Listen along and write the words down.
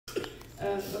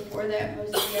Before that,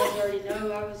 most of you guys already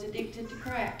know I was addicted to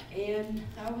crack, and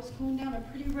I was going down a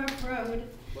pretty rough road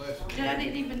that I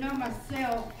didn't even know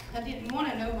myself. I didn't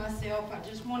want to know myself. I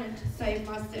just wanted to save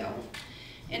myself.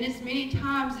 And as many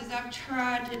times as I've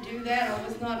tried to do that, I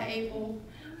was not able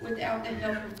without the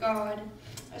help of God.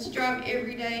 I strive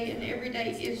every day, and every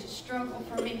day is a struggle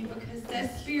for me because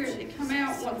that spirit that come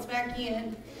out wants back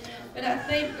in. But I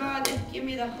thank God that He gave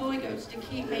me the Holy Ghost to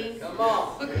keep me.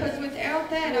 Because without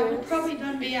that, I would probably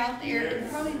done be out there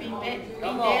and probably be dead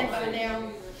by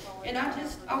now. And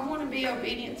I want to be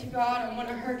obedient to God. I want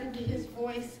to hearken to His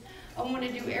voice. I want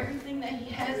to do everything that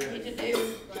He has me to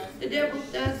do. The devil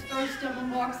does throw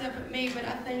stumbling blocks up at me, but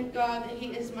I thank God that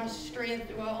He is my strength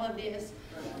through all of this.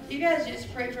 You guys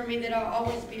just pray for me that I'll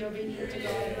always be obedient to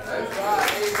God. That's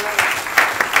right.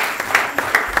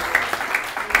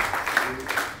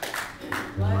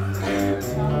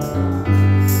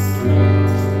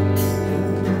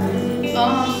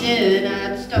 Often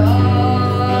I'd stop